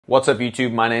What's up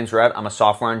YouTube? My name's Rhett. I'm a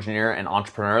software engineer and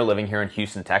entrepreneur living here in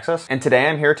Houston, Texas. And today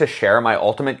I'm here to share my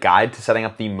ultimate guide to setting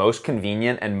up the most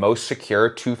convenient and most secure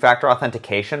two-factor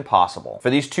authentication possible. For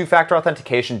these two-factor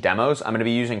authentication demos, I'm going to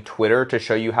be using Twitter to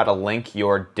show you how to link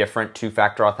your different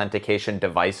two-factor authentication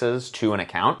devices to an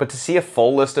account. But to see a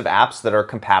full list of apps that are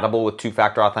compatible with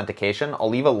two-factor authentication, I'll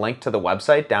leave a link to the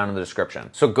website down in the description.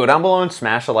 So go down below and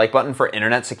smash the like button for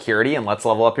internet security and let's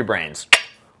level up your brains.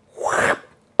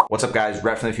 What's up guys,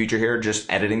 Rhett from the future here,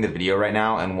 just editing the video right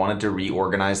now and wanted to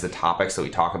reorganize the topics that we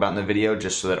talk about in the video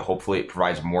just so that hopefully it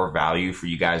provides more value for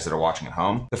you guys that are watching at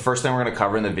home. The first thing we're going to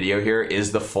cover in the video here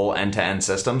is the full end-to-end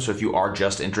system. So if you are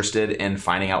just interested in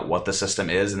finding out what the system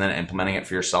is and then implementing it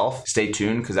for yourself, stay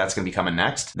tuned because that's going to be coming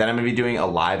next. Then I'm going to be doing a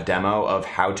live demo of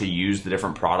how to use the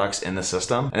different products in the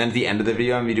system. And then at the end of the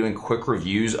video, I'm going to be doing quick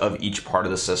reviews of each part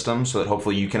of the system so that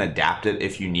hopefully you can adapt it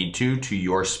if you need to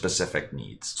your specific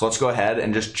needs. So let's go ahead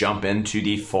and just jump into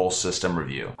the full system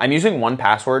review. I'm using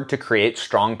 1Password to create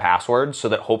strong passwords so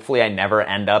that hopefully I never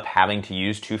end up having to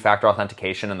use two-factor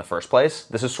authentication in the first place.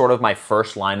 This is sort of my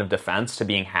first line of defense to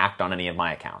being hacked on any of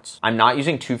my accounts. I'm not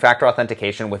using two-factor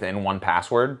authentication within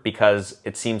 1Password because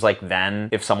it seems like then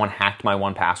if someone hacked my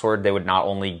 1Password, they would not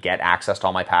only get access to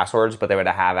all my passwords, but they would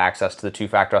have access to the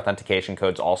two-factor authentication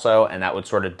codes also, and that would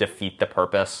sort of defeat the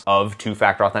purpose of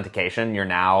two-factor authentication. You're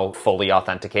now fully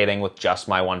authenticating with just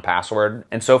my 1Password.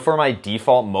 And so for my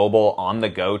default mobile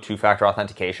on-the-go two-factor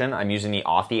authentication, I'm using the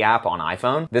Authy app on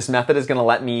iPhone. This method is going to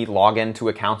let me log into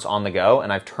accounts on the go,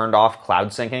 and I've turned off cloud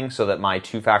syncing so that my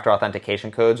two-factor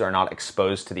authentication codes are not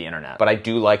exposed to the internet. But I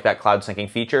do like that cloud syncing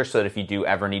feature so that if you do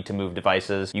ever need to move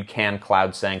devices, you can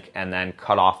cloud sync and then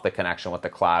cut off the connection with the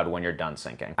cloud when you're done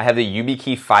syncing. I have the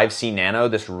Yubikey 5C Nano,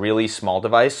 this really small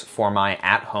device for my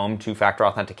at-home two-factor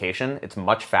authentication. It's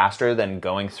much faster than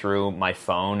going through my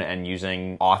phone and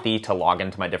using Authy to log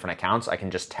into my different accounts. I can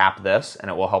just tap this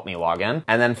and it will help me log in.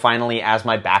 And then finally, as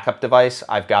my backup device,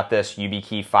 I've got this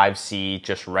Yubikey 5C,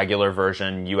 just regular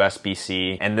version,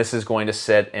 USB-C, and this is going to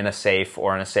sit in a safe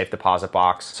or in a safe deposit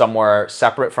box somewhere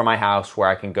separate from my house where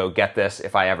I can go get this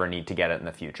if I ever need to get it in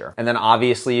the future. And then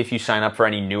obviously, if you sign up for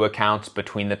any new accounts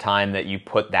between the time that you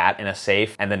put that in a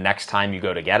safe and the next time you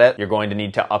go to get it, you're going to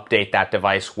need to update that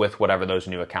device with whatever those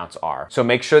new accounts are. So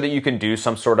make sure that you can do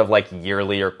some sort of like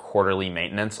yearly or quarterly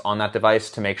maintenance on that device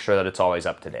to make sure that it's always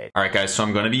up to date. All right guys, so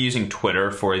I'm going to be using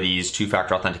Twitter for these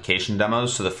two-factor authentication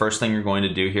demos. So the first thing you're going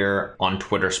to do here on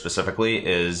Twitter specifically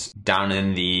is down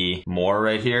in the more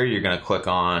right here, you're going to click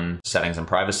on settings and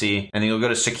privacy, and then you'll go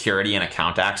to security and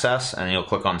account access, and then you'll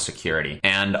click on security.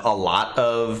 And a lot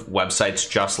of websites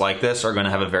just like this are going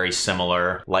to have a very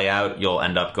similar layout. You'll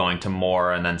end up going to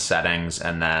more and then settings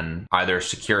and then either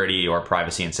security or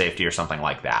privacy and safety or something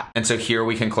like that. And so here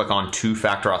we can click on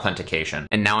two-factor authentication.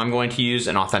 And now I'm going to use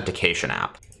an authentication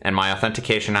app. And my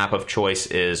authentication app of choice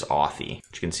is Authy,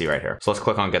 which you can see right here. So let's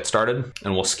click on get started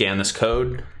and we'll scan this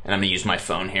code. And I'm gonna use my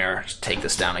phone here, just take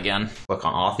this down again. Click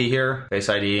on Authy here, Face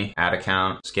ID, add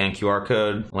account, scan QR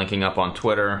code, linking up on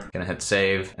Twitter, gonna hit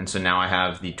save. And so now I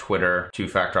have the Twitter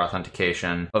two-factor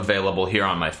authentication available here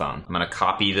on my phone. I'm gonna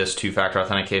copy this two-factor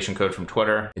authentication code from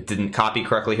Twitter. It didn't copy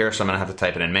correctly here, so I'm gonna have to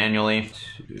type it in manually.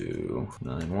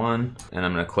 291, and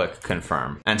I'm gonna click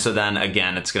confirm. And so then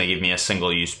again, it's gonna give me a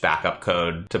single-use backup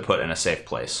code to put in a safe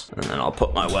place. And then I'll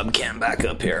put my webcam back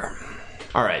up here.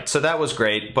 All right, so that was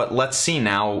great, but let's see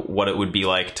now what it would be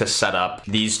like to set up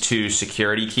these two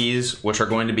security keys, which are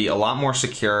going to be a lot more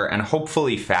secure and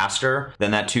hopefully faster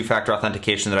than that two-factor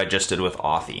authentication that I just did with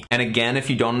Authy. And again, if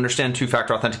you don't understand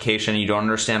two-factor authentication, you don't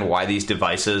understand why these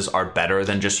devices are better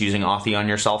than just using Authy on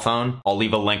your cell phone, I'll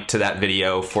leave a link to that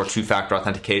video for two-factor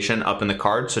authentication up in the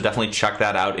card, so definitely check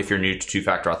that out if you're new to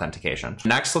two-factor authentication.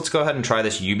 Next, let's go ahead and try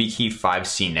this Yubikey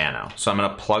 5C Nano. So I'm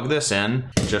gonna plug this in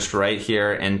just right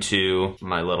here into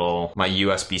my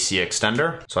USB-C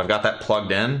extender. So I've got that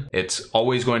plugged in. It's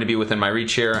always going to be within my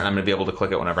reach here, and I'm gonna be able to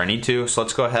click it whenever I need to. So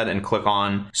let's go ahead and click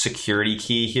on security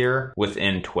key here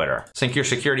within Twitter. Sync your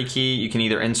security key. You can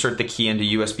either insert the key into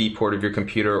USB port of your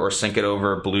computer or sync it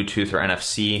over Bluetooth or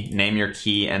NFC. Name your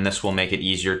key, and this will make it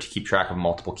easier to keep track of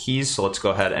multiple keys. So let's go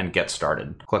ahead and get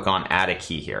started. Click on add a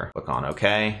key here. Click on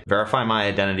OK. Verify my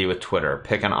identity with Twitter.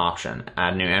 Pick an option.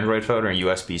 Add new Android phone or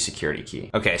USB security key.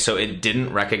 Okay, so it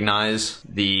didn't recognize use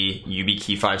the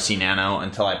Yubikey 5C Nano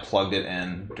until I plugged it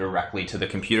in directly to the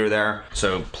computer there.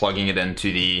 So plugging it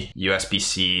into the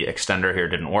USB-C extender here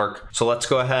didn't work. So let's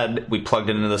go ahead. We plugged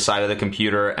it into the side of the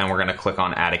computer and we're going to click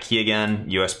on add a key again,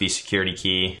 USB security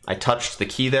key. I touched the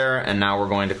key there and now we're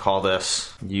going to call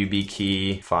this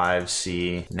Yubikey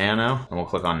 5C Nano and we'll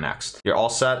click on next. You're all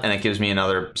set and it gives me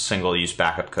another single use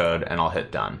backup code and I'll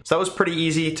hit done. So that was pretty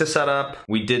easy to set up.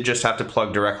 We did just have to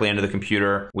plug directly into the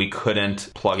computer. We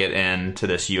couldn't plug it in to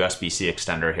this USB-C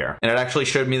extender here. And it actually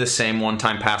showed me the same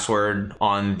one-time password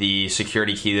on the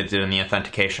security key that it did in the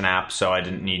Authentication app, so I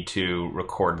didn't need to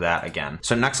record that again.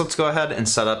 So next, let's go ahead and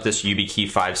set up this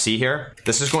Yubikey 5C here.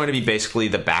 This is going to be basically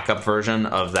the backup version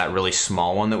of that really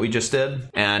small one that we just did.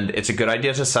 And it's a good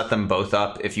idea to set them both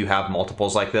up if you have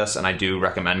multiples like this, and I do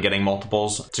recommend getting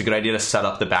multiples. It's a good idea to set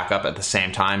up the backup at the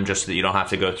same time just so that you don't have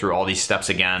to go through all these steps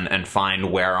again and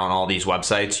find where on all these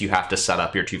websites you have to set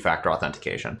up your two-factor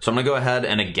authentication. So I'm gonna go ahead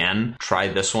and again try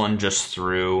this one just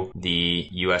through the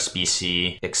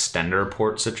USB-C extender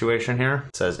port situation here.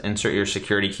 It says insert your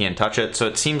security key and touch it. So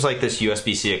it seems like this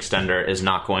USB-C extender is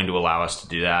not going to allow us to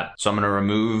do that. So I'm gonna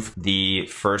remove the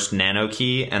first Nano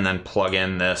key and then plug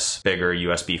in this bigger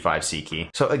USB 5C key.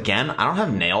 So again, I don't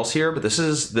have nails here, but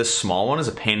this small one is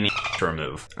a pain in the to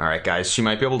remove. All right, guys, so you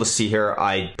might be able to see here,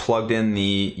 I plugged in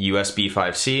the USB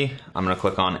 5C. I'm gonna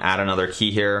click on add another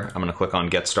key here. I'm gonna click on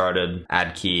get started,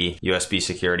 add key, USB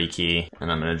security key,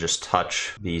 and I'm gonna just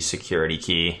touch the security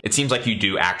key. It seems like you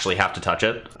do actually have to touch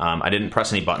it. I didn't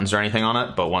press any buttons or anything on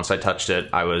it, but once I touched it,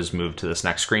 I was moved to this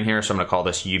next screen here. So I'm gonna call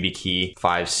this Yubikey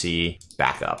 5C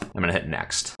backup. I'm gonna hit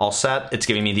next. All set. It's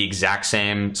giving me the exact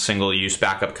same single use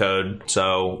backup code.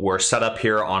 So we're set up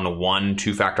here on one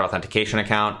two-factor authentication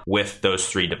account with those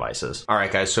three devices. All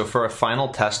right, guys, so for a final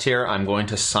test here, I'm going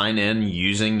to sign in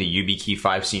using the Yubikey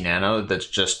 5C Nano that's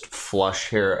just flush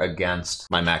here against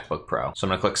my MacBook Pro. So I'm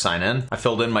gonna click sign in. I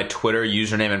filled in my Twitter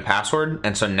username and password.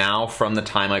 And so now from the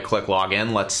time I click log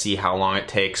in, let's see how long it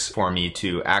takes for me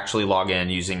to actually log in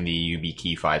using the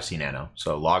Yubikey 5C Nano.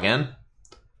 So log in,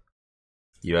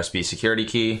 USB security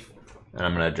key, and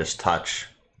I'm gonna just touch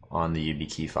on the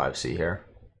Yubikey 5C here.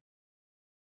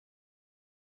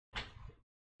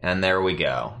 And there we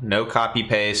go. No copy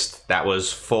paste. That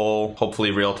was full, hopefully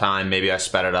real time. Maybe I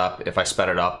sped it up. If I sped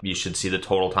it up, you should see the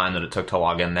total time that it took to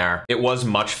log in there. It was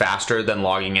much faster than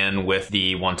logging in with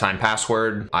the one-time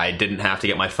password. I didn't have to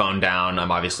get my phone down. I'm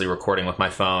obviously recording with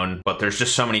my phone, but there's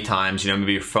just so many times, you know,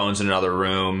 maybe your phone's in another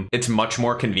room. It's much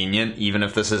more convenient, even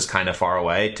if this is kind of far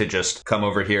away, to just come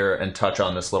over here and touch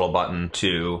on this little button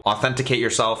to authenticate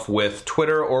yourself with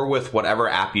Twitter or with whatever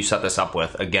app you set this up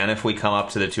with. Again, if we come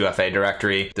up to the 2FA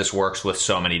directory, this works with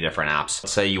so many different apps.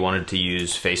 Let's say you wanted to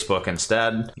use Facebook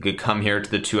instead. You could come here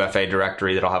to the 2FA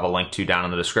directory that I'll have a link to down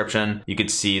in the description. You could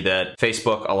see that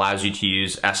Facebook allows you to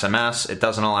use SMS. It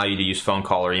doesn't allow you to use phone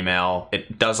call or email.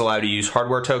 It does allow you to use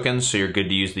hardware tokens, so you're good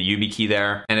to use the Yubikey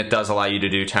there. And it does allow you to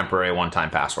do temporary one-time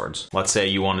passwords. Let's say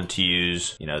you wanted to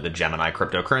use, you know, the Gemini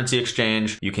cryptocurrency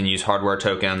exchange. You can use hardware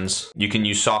tokens. You can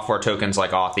use software tokens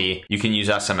like Authy. You can use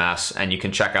SMS, and you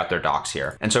can check out their docs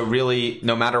here. And so really,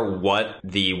 no matter what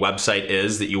the website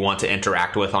is that you want to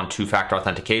interact with on two-factor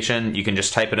authentication, you can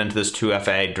just type it into this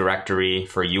 2FA directory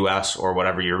for US or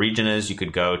whatever your region is. You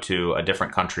could go to a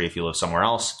different country if you live somewhere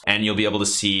else, and you'll be able to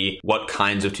see what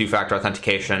kinds of two-factor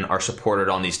authentication are supported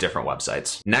on these different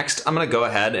websites. Next, I'm going to go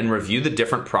ahead and review the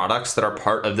different products that are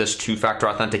part of this two-factor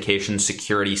authentication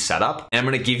security setup. And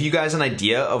I'm going to give you guys an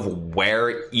idea of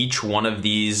where each one of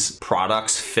these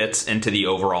products fits into the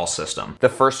overall system. The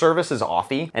first service is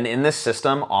Authy, and in this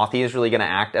system, Authy is really going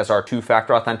to act as our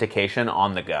two-factor authentication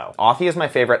on the go. Authy is my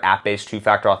favorite app-based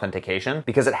two-factor authentication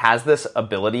because it has this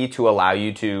ability to allow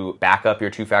you to back up your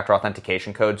two-factor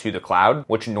authentication code to the cloud,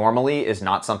 which normally is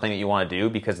not something that you want to do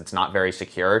because it's not very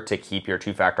secure to keep your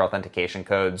two-factor authentication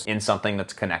codes in something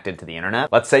that's connected to the internet.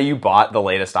 Let's say you bought the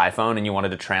latest iPhone and you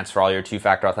wanted to transfer all your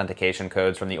two-factor authentication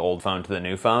codes from the old phone to the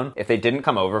new phone. If they didn't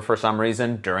come over for some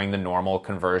reason during the normal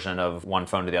conversion of one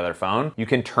phone to the other phone, you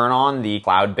can turn on the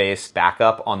cloud-based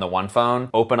backup on the one phone,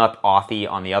 open up Authy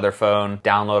on the other phone,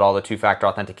 download all the two-factor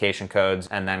authentication codes,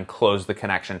 and then close the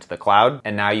connection to the cloud.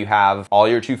 And now you have all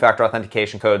your two-factor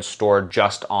authentication codes stored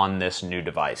just on this new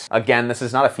device. Again, this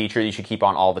is not a feature you should keep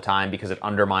on all the time because it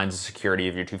undermines the security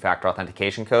of your two-factor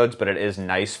authentication codes, but it is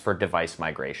nice for device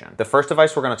migration. The first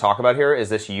device we're going to talk about here is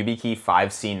this Yubikey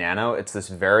 5C Nano. It's this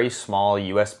very small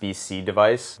USB-C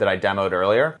device that I demoed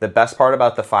earlier. The best part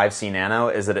about the 5C Nano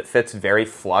is that it fits very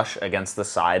flush against the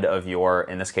side of your,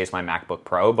 in this case, my MacBook MacBook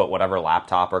Pro, but whatever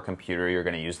laptop or computer you're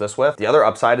gonna use this with. The other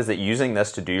upside is that using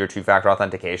this to do your two-factor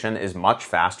authentication is much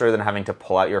faster than having to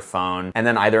pull out your phone and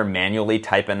then either manually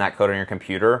type in that code on your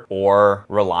computer or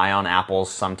rely on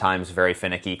Apple's sometimes very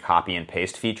finicky copy and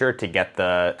paste feature to get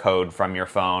the code from your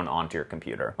phone onto your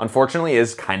computer. Unfortunately, it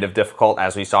is kind of difficult,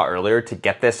 as we saw earlier, to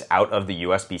get this out of the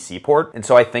USB-C port. And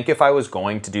so I think if I was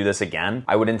going to do this again,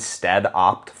 I would instead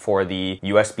opt for the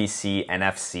USB-C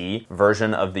NFC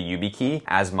version of the Yubikey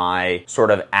as my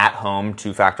sort of at-home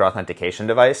two-factor authentication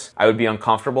device. I would be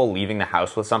uncomfortable leaving the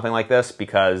house with something like this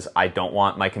because I don't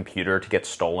want my computer to get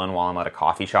stolen while I'm at a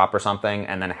coffee shop or something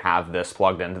and then have this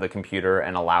plugged into the computer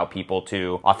and allow people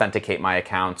to authenticate my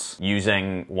accounts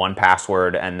using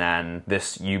 1Password and then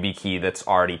this Yubikey that's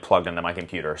already plugged into my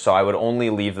computer. So I would only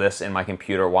leave this in my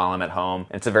computer while I'm at home.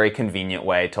 It's a very convenient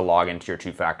way to log into your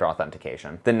two-factor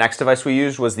authentication. The next device we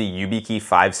used was the Yubikey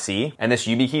 5C, and this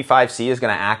Yubikey 5C is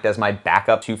going to act as my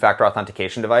backup two-factor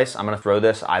authentication device. I'm going to throw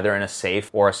this either in a safe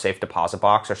or a safe deposit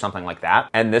box or something like that.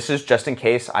 And this is just in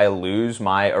case I lose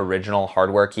my original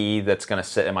hardware key that's going to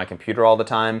sit in my computer all the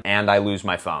time and I lose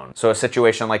my phone. So a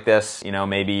situation like this, you know,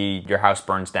 maybe your house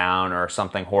burns down or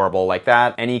something horrible like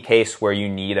that, any case where you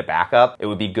need a backup, it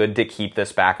would be good to keep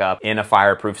this backup in a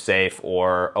fireproof safe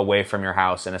or away from your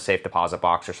house in a safe deposit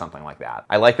box or something like that.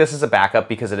 I like this as a backup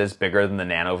because it is bigger than the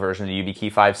Nano version of the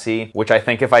Yubikey 5C, which I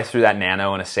think if I threw that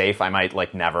Nano in a safe, I might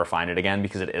like never find it again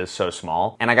because it is so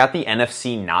small. And I got the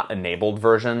NFC not enabled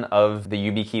version of the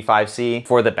Yubikey 5C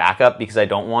for the backup because I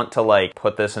don't want to like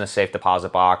put this in a safe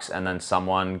deposit box and then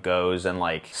someone goes and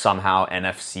like somehow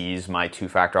NFCs my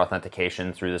two-factor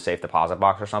authentication through the safe deposit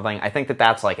box or something. I think that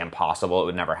that's like impossible. It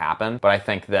would never happen. But I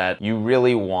think that you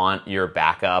really want your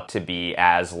backup to be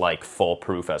as like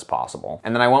foolproof as possible.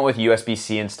 And then I went with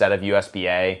USB-C instead of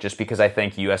USB-A just because I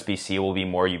think USB-C will be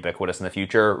more ubiquitous in the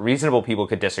future. Reasonable people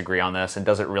could disagree on this, and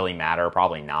does it really matter?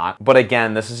 Probably not. But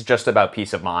again, this is just about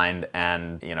peace of mind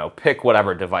and, you know, pick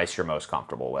whatever device you're most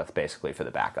comfortable with basically for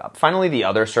the backup. Finally, the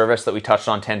other service that we touched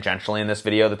on tangentially in this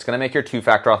video that's going to make your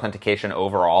two-factor authentication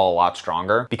overall a lot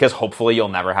stronger, because hopefully you'll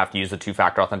never have to use the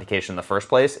two-factor authentication in the first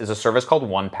place, is a service called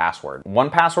 1Password.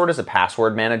 1Password is a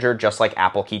password manager just like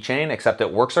Apple Keychain, except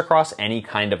it works across any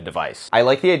kind of device. I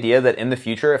like the idea that in the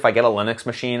future, if I get a Linux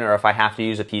machine or if I have to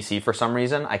use a PC for some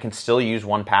reason, I can still use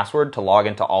 1Password to log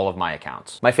into all of my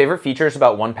accounts. My favorite features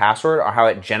about 1Password are how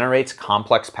it generates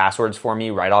complex passwords for me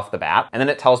right off the bat, and then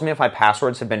it tells me if my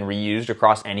passwords have been reused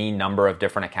across any number of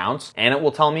different accounts, and it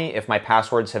will tell me if my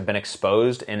passwords have been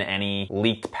exposed in any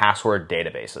leaked password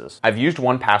databases. I've used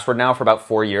 1Password now for about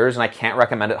 4 years, and I can't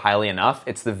recommend it highly enough.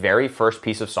 It's the very first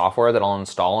piece of software that I'll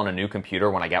install on a new computer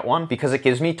when I get one, because it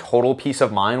gives me total peace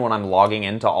of mind when I'm logging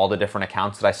into all the different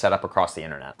accounts that I set up across the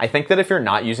internet. I think that if you're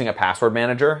not using a password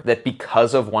manager, that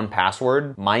because of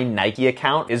 1Password, my Nike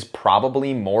account is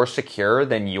probably more secure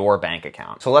than your bank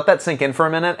account. So let that sink in for a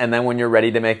minute, and then when you're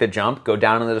ready to make the jump, go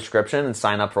down in the description and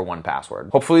sign up for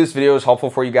 1Password. Hopefully this video is helpful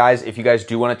for you guys. If you guys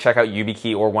do want to check out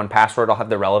Yubikey or 1Password, I'll have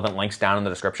the relevant links down in the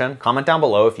description. Comment down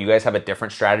below if you guys have a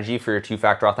different strategy for your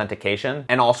two-factor authentication,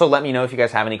 and also let me know if you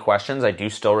guys have any questions. I do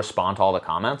still respond to all the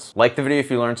comments. Like the video if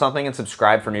you learned something, and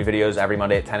subscribe for new videos every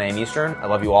Monday at 10 a.m. Eastern. I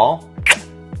love you all.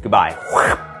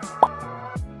 Goodbye.